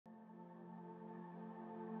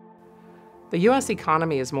The U.S.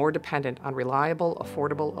 economy is more dependent on reliable,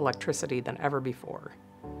 affordable electricity than ever before.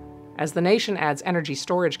 As the nation adds energy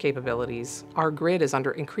storage capabilities, our grid is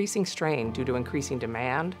under increasing strain due to increasing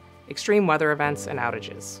demand, extreme weather events, and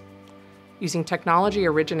outages. Using technology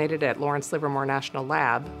originated at Lawrence Livermore National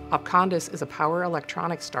Lab, Opcondys is a power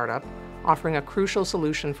electronics startup offering a crucial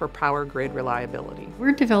solution for power grid reliability.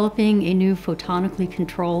 We're developing a new photonically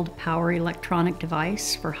controlled power electronic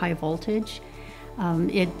device for high voltage.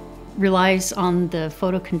 It relies on the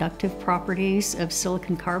photoconductive properties of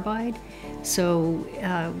silicon carbide, so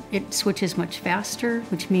it switches much faster,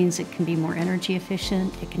 which means it can be more energy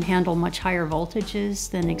efficient. It can handle much higher voltages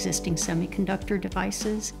than existing semiconductor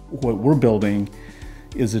devices. What we're building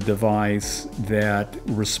is a device that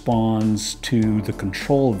responds to the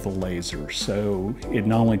control of the laser, so it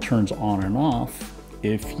not only turns on and off.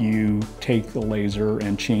 If you take the laser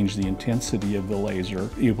and change the intensity of the laser,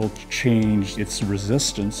 it will change its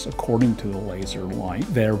resistance according to the laser light,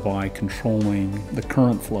 thereby controlling the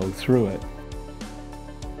current flow through it.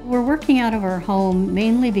 We're working out of our home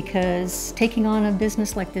mainly because taking on a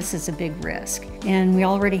business like this is a big risk. And we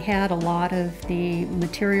already had a lot of the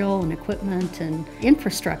material and equipment and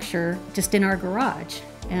infrastructure just in our garage.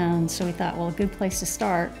 And so we thought, well, a good place to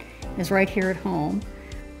start is right here at home.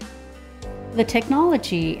 The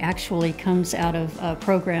technology actually comes out of a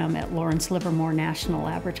program at Lawrence Livermore National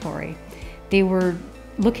Laboratory. They were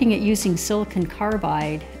looking at using silicon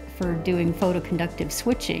carbide for doing photoconductive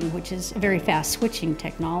switching, which is a very fast switching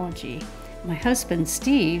technology. My husband,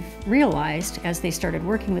 Steve, realized as they started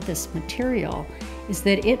working with this material is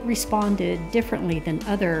that it responded differently than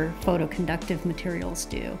other photoconductive materials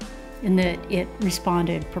do, in that it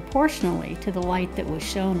responded proportionally to the light that was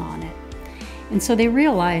shown on it. And so they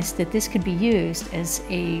realized that this could be used as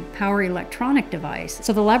a power electronic device.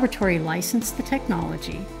 So the laboratory licensed the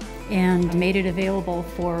technology and made it available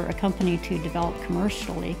for a company to develop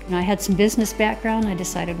commercially. And I had some business background. I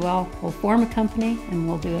decided, well, we'll form a company and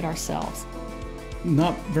we'll do it ourselves.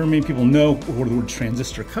 Not very many people know where the word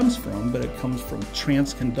transistor comes from, but it comes from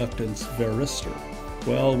Transconductance Varistor.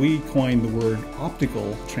 Well, we coined the word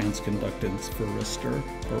Optical Transconductance Varistor,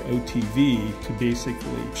 or OTV, to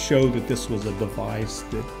basically show that this was a device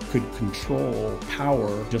that could control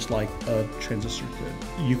power just like a transistor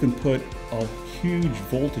could. You can put a huge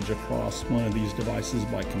voltage across one of these devices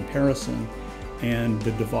by comparison, and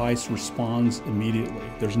the device responds immediately.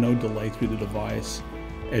 There's no delay through the device,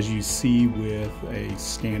 as you see with a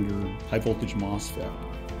standard high voltage MOSFET.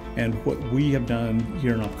 And what we have done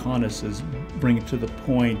here in Opcondys is bring it to the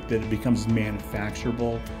point that it becomes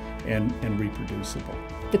manufacturable and reproducible.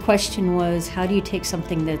 The question was, how do you take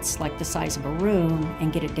something that's like the size of a room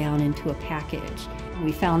and get it down into a package?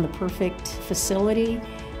 We found the perfect facility.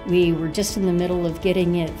 We were just in the middle of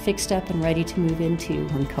getting it fixed up and ready to move into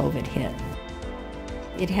when COVID hit.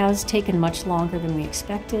 It has taken much longer than we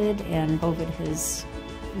expected, and COVID has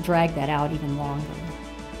dragged that out even longer.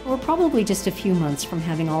 We're probably just a few months from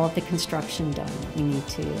having all of the construction done that we need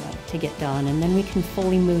to get done, and then we can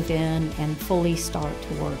fully move in and fully start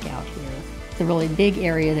to work out here. The really big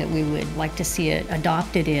area that we would like to see it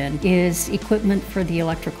adopted in is equipment for the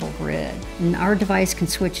electrical grid. And our device can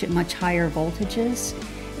switch at much higher voltages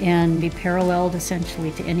and be paralleled essentially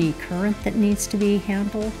to any current that needs to be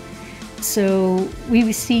handled. So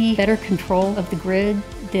we see better control of the grid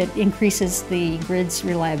that increases the grid's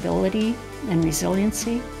reliability and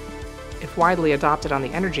resiliency. If widely adopted on the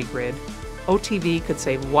energy grid, OTV could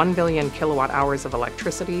save 1 billion kilowatt hours of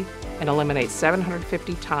electricity and eliminate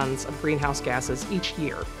 750 tons of greenhouse gases each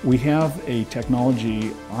year. We have a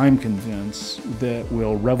technology, I'm convinced, that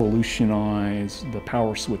will revolutionize the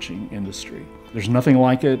power switching industry. There's nothing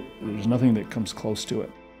like it. There's nothing that comes close to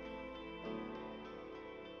it.